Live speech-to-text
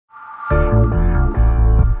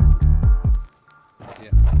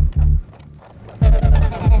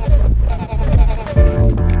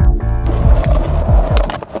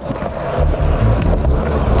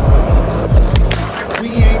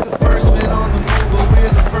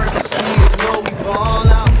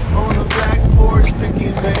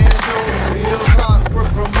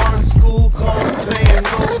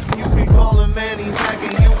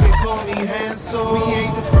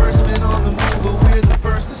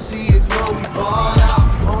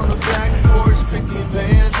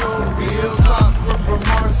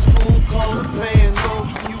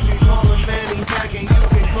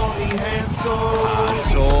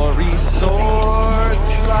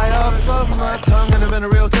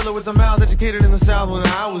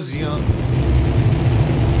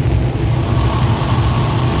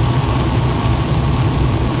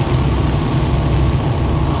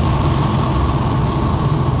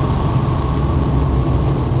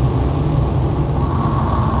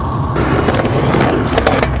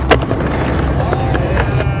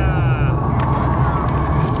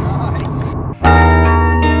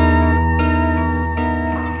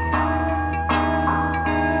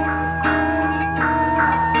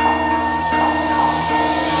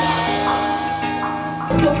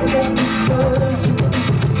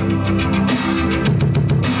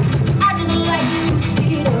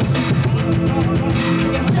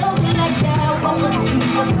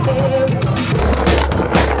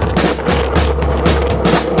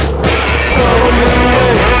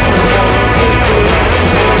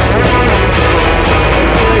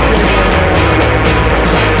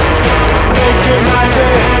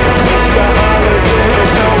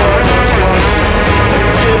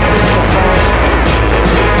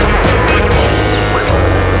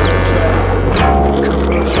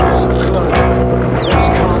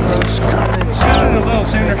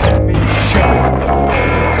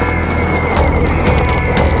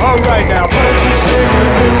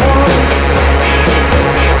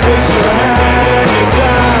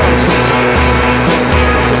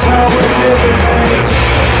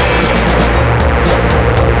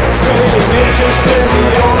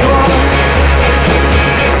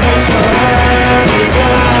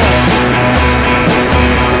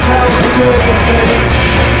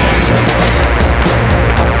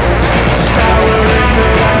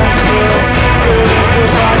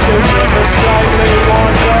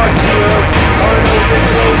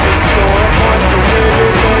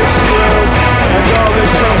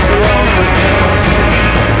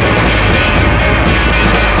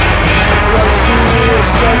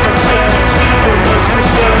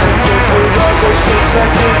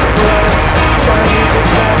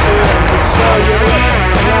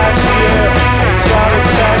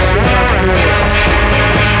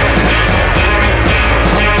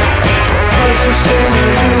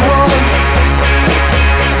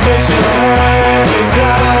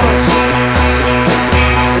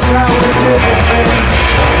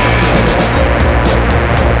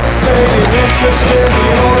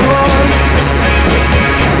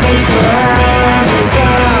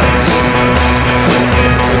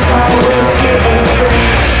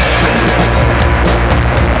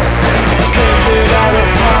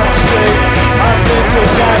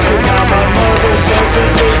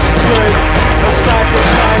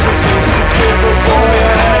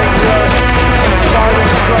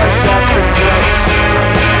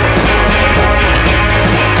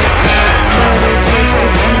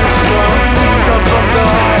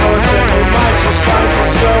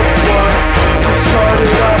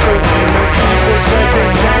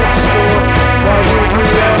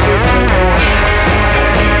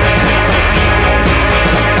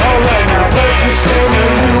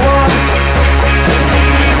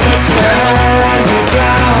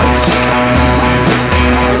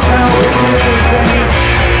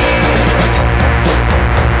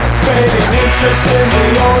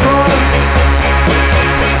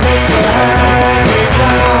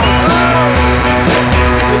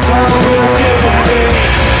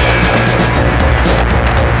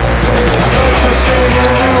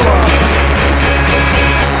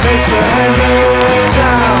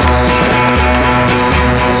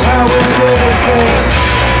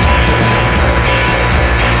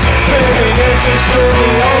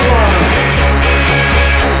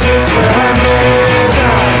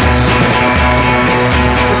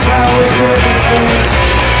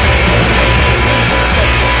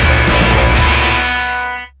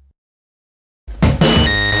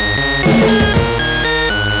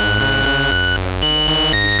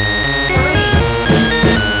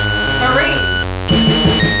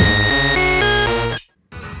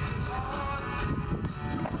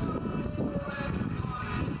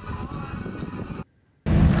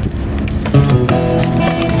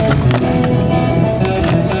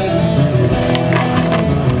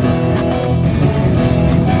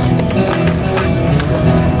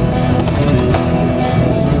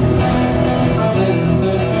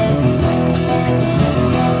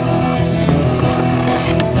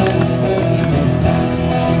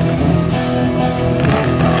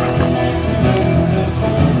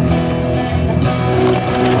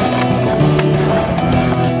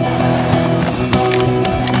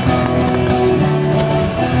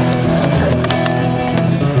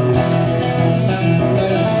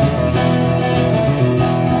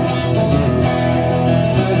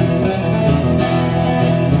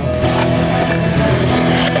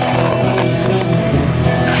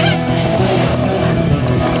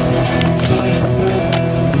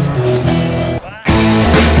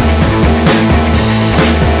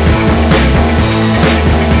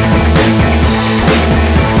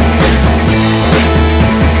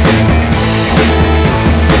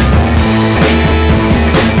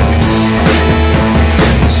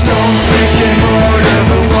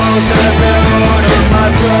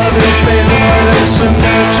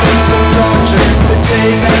torture. The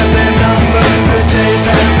days have their number. The days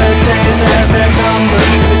have their number.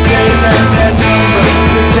 The days have their number.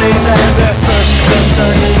 The days have their. First comes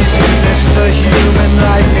uneasiness, the human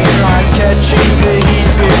lightning rod catching the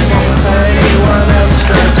heat before anyone else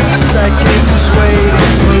does. Second is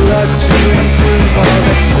waiting for luck to improve. All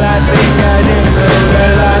the laughing at him,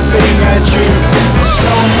 they're laughing at you.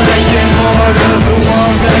 Stone breaking mortar, the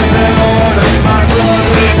walls have their order. My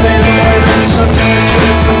brothers, they loiter, some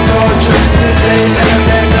nurture, some torture. The days have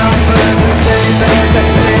their number. The days have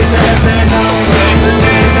their number. The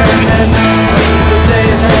days have their number. The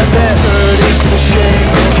days have their. Third is the shame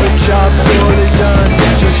of a job poorly done.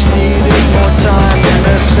 Just needed more time and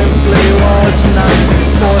there simply was none.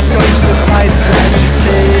 Fourth comes the fights,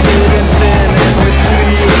 agitated and thin, and with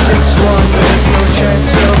three against one there's no chance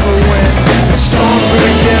of a win. Stone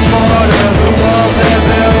brick and mortar, the walls have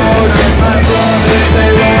their order. My brothers,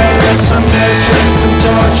 they order, some nurture, some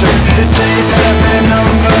torture. The days have their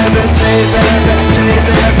number. The days have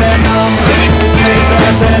their number. The days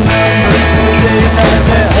have their number. The days have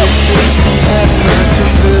their. It's the effort of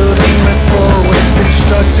building rapport with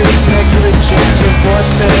instructors negligent of what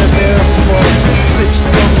they're there for. Sixth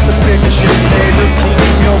comes the picture day, looking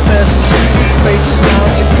your best. Fake smile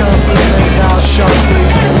to compliment how sharply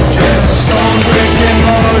you dress. Stone brick and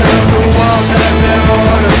mortar, the walls have their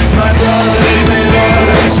order. My brothers, they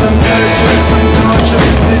order, some nurture, some torture.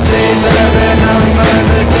 The days have their number.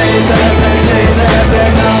 The days have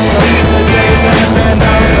their number. The days have their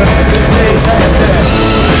number. The days have their.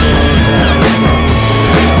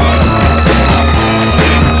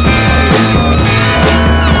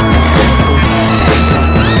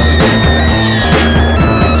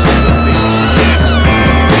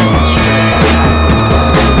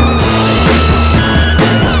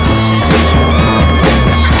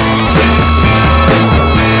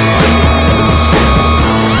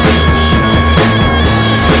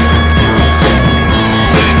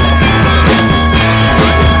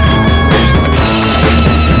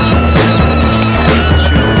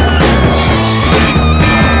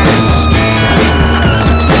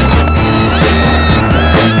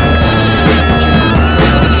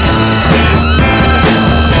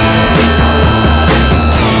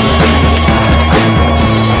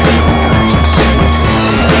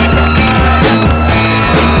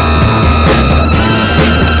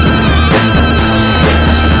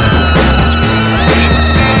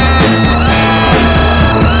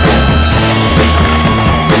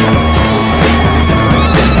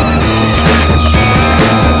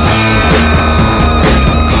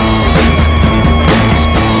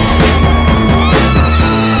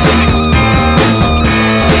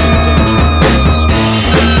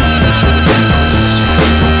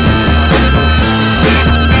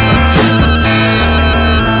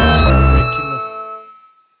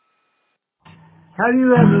 Have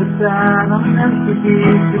you ever sat on an empty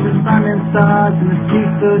beach with the sun and stars and the sea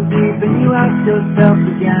so deep, and you ask yourself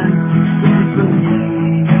again, is this for me?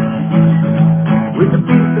 With a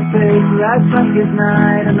piece of paper as blank as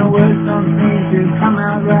night, and the words don't seem to come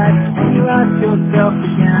out right, and you ask yourself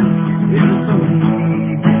again, is this for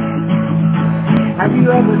me? Have you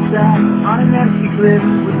ever sat on an empty cliff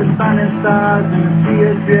with the sun and stars and the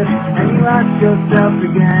sea adrift, and you ask yourself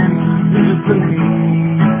again, is this for me?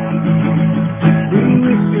 Do you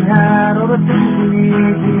wish you had all the things you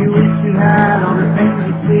need? Do you wish you had all the things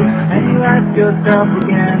you see? And you ask yourself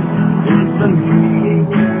again, is it for me?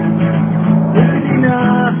 Is it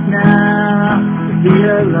enough now to be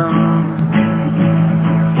alone?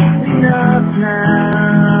 Is it enough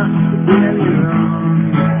now to be on your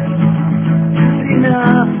own? Is it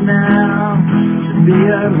enough now to be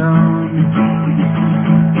alone?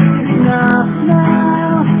 Is it enough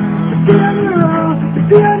now to be on your own? To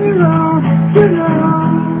be on your own? You know.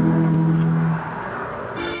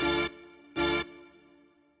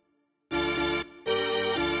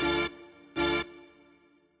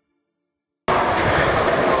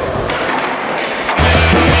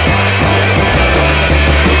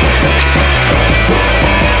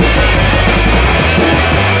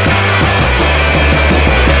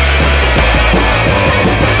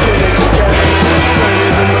 Put it together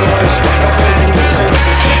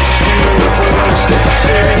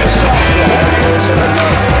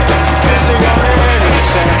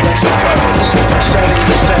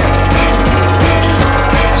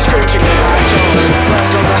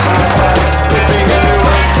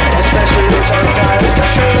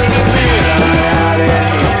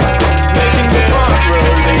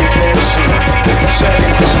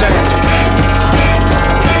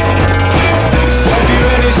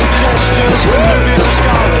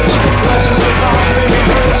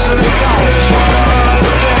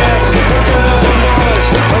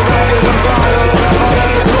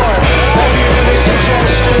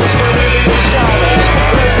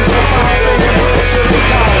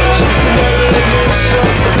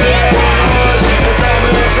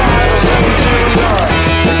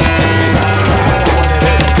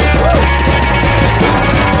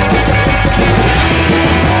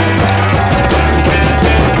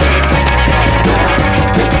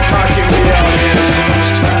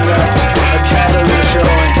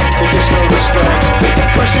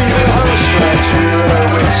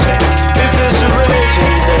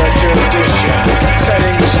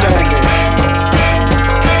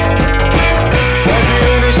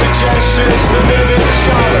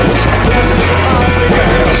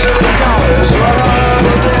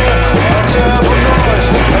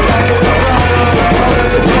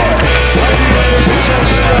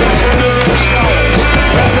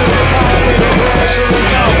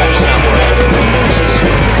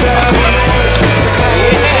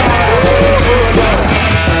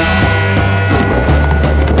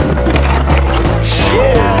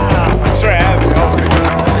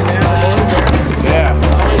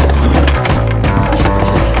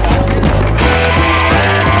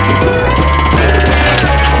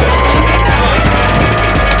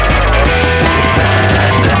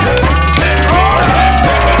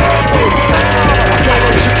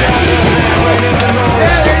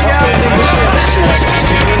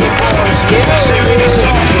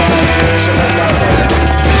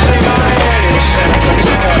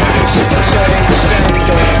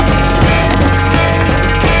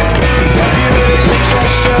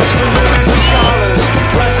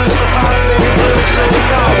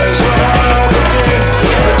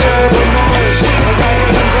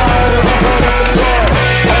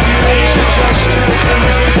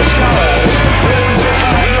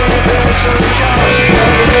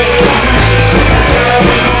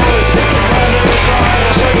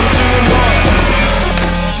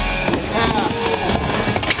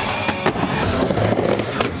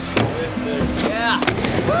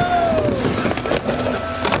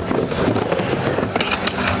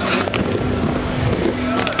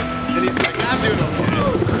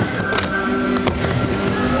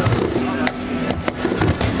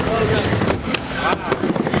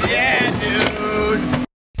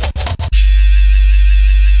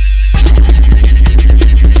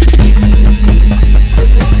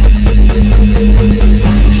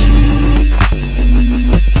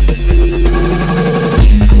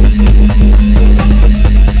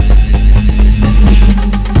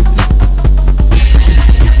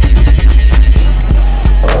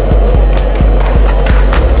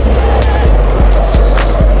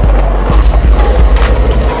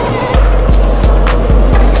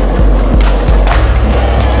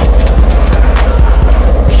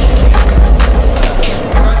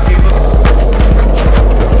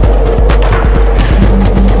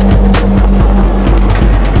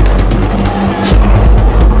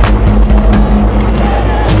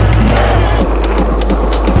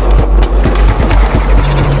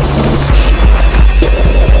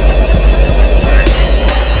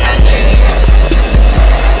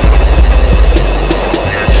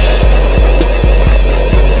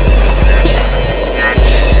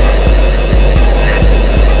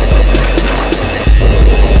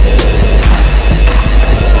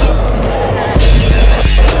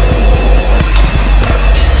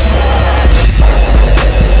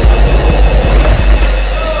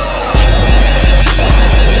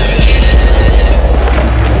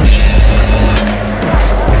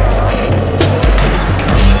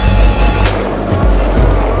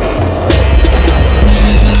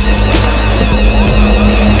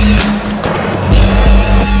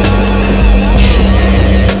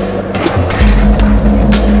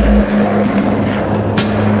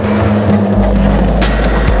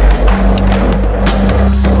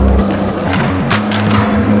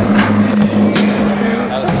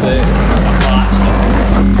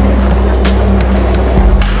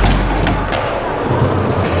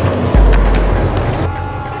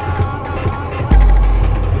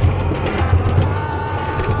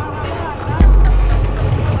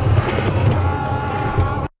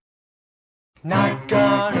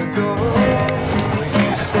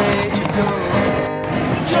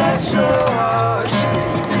judge so harsh,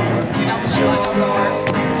 abuse your own,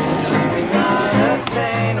 something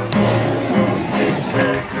unattainable. We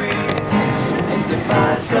disagree and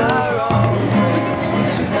devised our own way.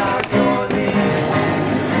 It's without your leave.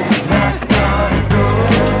 Not gonna go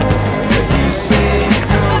where you say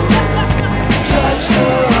go. Judge so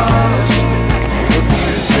harsh,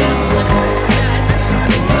 abuse your own,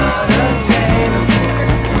 something unattainable.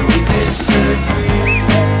 We disagree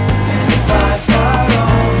and devised our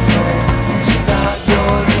own way. It's without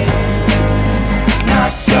your leave.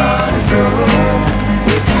 Not gonna go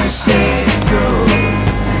where you say go.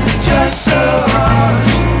 Judge so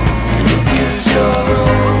harsh, abuse your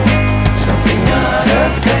own, something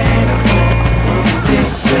unattainable. We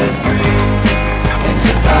disagree and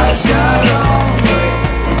devised our own way.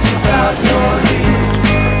 It's without your leave.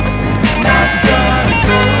 Not gonna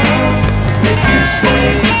go if you say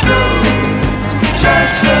go.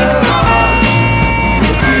 Judge so harsh,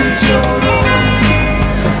 abuse your own,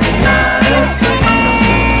 something unattainable.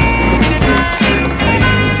 We disagree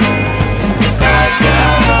and devised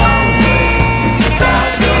our own way. It's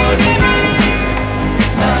without your leave.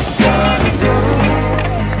 Not gonna go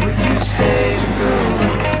where you say to go.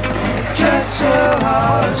 Judge so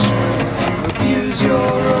harsh, abuse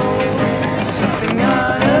your own, something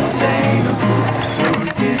unattainable. We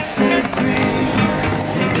disagree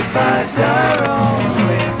and devised our own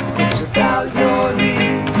way. It's without your leave.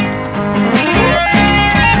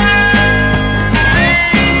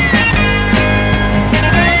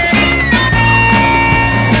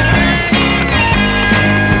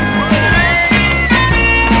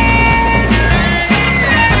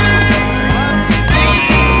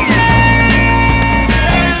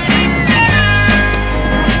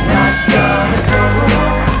 Not gonna go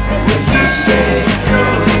where you say go.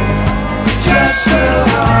 Judge so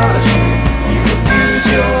harsh, you abuse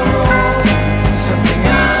your own, something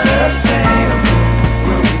unattainable.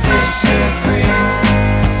 Where we disagree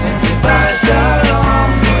and devised our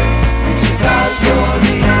own way. It's without your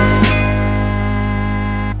leave.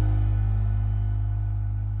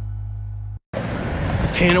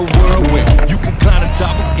 In a world where you can climb the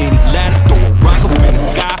top of any ladder, throw a rock up in the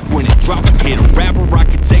sky, when it drop, hit a rapper, I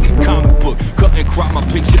can take a comic book, cut and crop my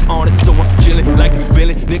picture on it, so I'm chilling like a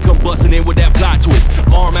villain. Nigga busting in with that plot twist,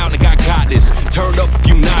 arm out like I got this, turned up a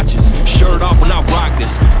few notches, shirt off when I rock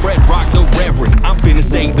this. Fred Rock the Reverend, I'm finna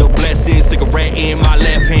say the blessing. Cigarette in my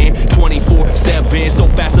left hand, 24/7, so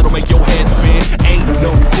fast it'll make your head spin. Ain't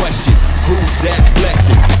no question, who's that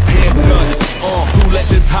flexing? Pimp nuts, who let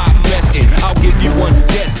this hot mess in? I'll give you one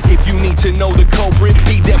guess if you need to know the culprit.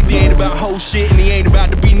 He definitely ain't about whole shit, and he ain't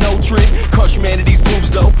about to be no trick. Crush humanity's blues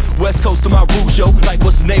though, West Coast of my root show, like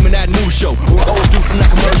what's the name of that new show? Or old dude from that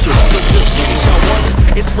commercial. But just in case y'all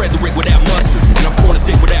wonder, it's Frederick with that mustard, and I'm pouring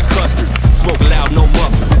thick with that custard. Smoke loud, no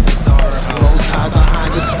muffin. Most high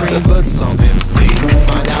behind the screen, but some MC.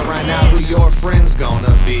 Find out right now who your friend's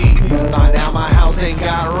gonna be. Find out my house ain't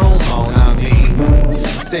got room, mon ami.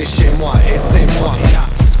 C'est chez moi, et c'est moi.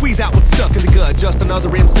 Squeeze out what's stuck in the gut, just another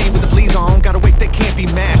MC with the fleas on. Got a weight that can't be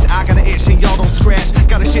mashed, I got an itch and y'all don't scratch.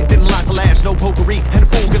 Got a shit didn't like the lash, no potpourri. And a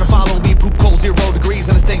fool gonna follow me, poop cold 0 degrees.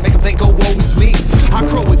 And a stink make him think, oh woe is me. I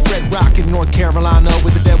crow with Fred Rock in North Carolina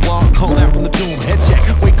with a dead wall. Call out from the tomb, head check,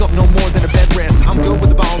 wake up no more than a bed rest. I'm good with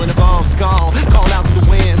the ball and the bomb skull. Call out to the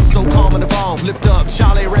wind, so calm and evolve. Lift up,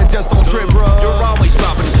 Charlie Red, just don't trip, bro. You're always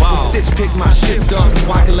dropping the ball. Stitch pick my shift up,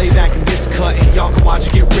 so I can lay back in this cut and y'all can watch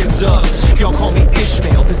it get ripped up. Y'all call me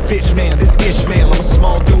Ishmael, this bitch man, this Ishmael. I'm a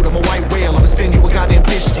small dude, I'm a white whale, I'ma spin you a goddamn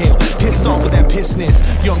fishtail. Pissed off with that pissness,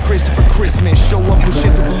 young Christopher Christmas. Show up with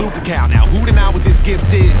shit to the Lupa cow. Now who them out with this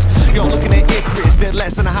gift is? Y'all looking at it, Chris, dead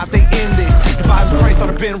less than how they end this. If I was Christ, I'd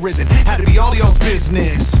have been risen, had to be all y'all's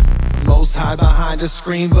business. Most high behind the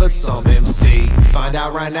screen, but some MC. Find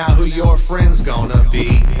out right now who your friend's gonna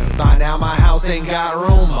be. Find out my house ain't got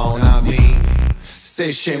room, mon ami.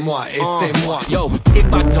 C'est chez moi, et c'est moi. Yo,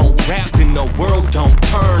 if I don't rap, then the world don't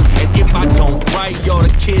turn. And if I don't write, yo, the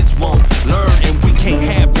kids won't learn. And we can't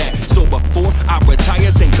have that. So before I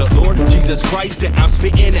retire, thank the Lord Jesus Christ that I'm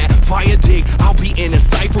spitting that fire dig. I'll be in a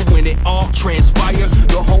cipher when it all transpire.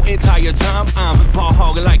 The whole entire time I'm ball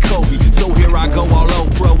hogging like Kobe. So here I go all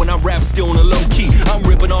over, bro. When I'm rapping still on the low key, I'm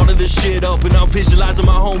ripping all of this shit up and I'm visualizing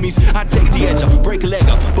my homies. I take the edge up, break a leg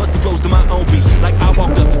up, bust the flows to my own piece. Like I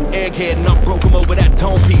walked up to Egghead and I broke him over that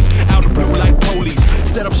dome piece. Out of blue like police,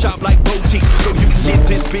 set up shop like boutiques. So you can get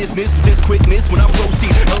this business with this quickness when I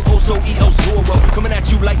proceed. El Oso E.O. Zorro, coming at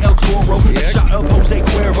you like El Toro. Shot up Jose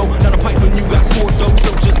Cuervo, down the pipe when you got sore though.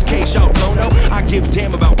 So just in case y'all don't know, I give a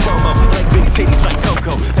damn about promo. Like big titties like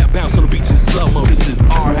Coco, that bounce on the beach in slow-mo. This is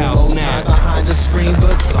our house now. Behind the screen,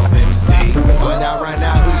 but some MC. Find out right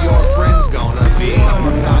now who your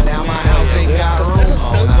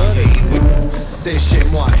C'est chez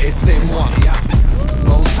moi et c'est moi, yeah.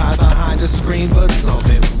 Most high behind the screen, but some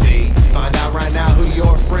MC. Find out right now who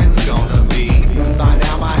your friend's gonna be. Find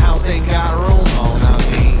out my house ain't got room on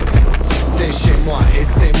me. C'est chez moi et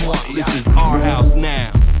c'est moi, yeah. This is our house now.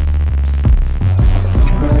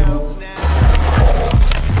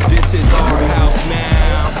 This is our house now.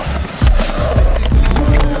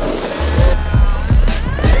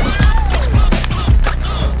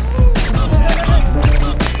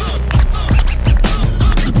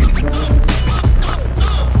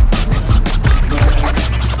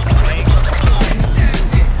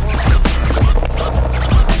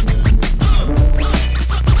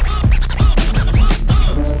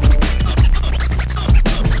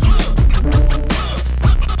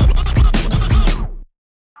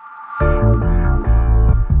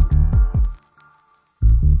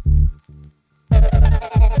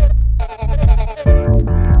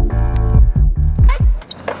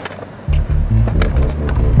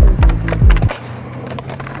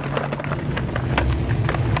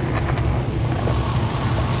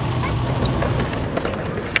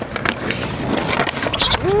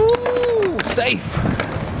 Safe.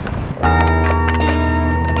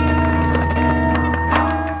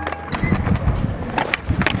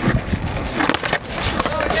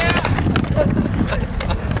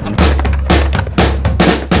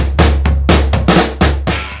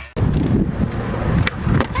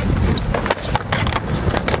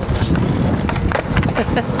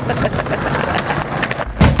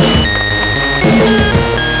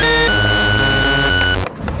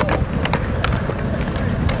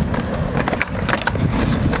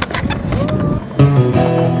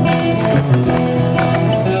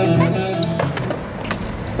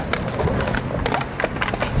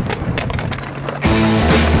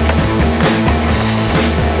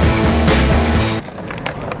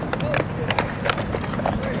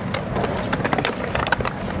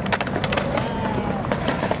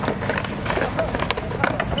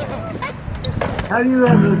 Have you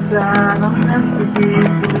ever sat on an empty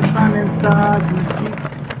beach with finding stars in the sea?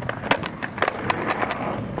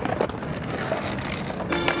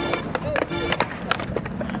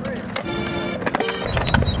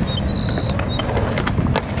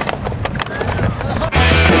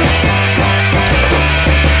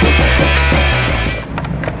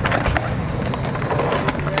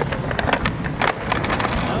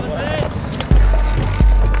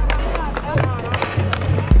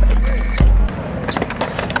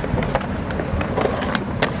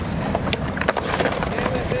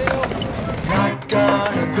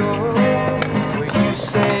 Gonna go where you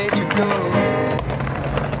say to go.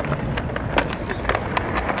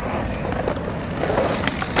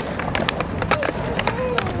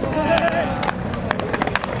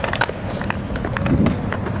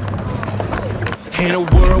 In a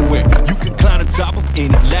world where you can climb the top of any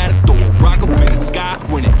ladder, throw a rock up in the sky.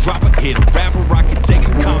 When it drop, I hit a rapper, I can take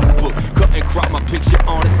a comic book, cut and crop my picture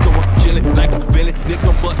on it, so I'm chilling like a villain. Then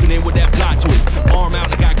come busting in with that plot twist. Arm out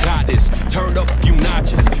like I got this, turned up a few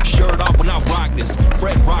notches, shirt off when I rock this.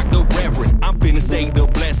 Fred rock the reverend, I'm finna say the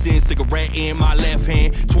blessing. Cigarette in my left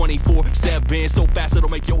hand, 24/7, so fast it'll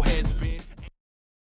make your head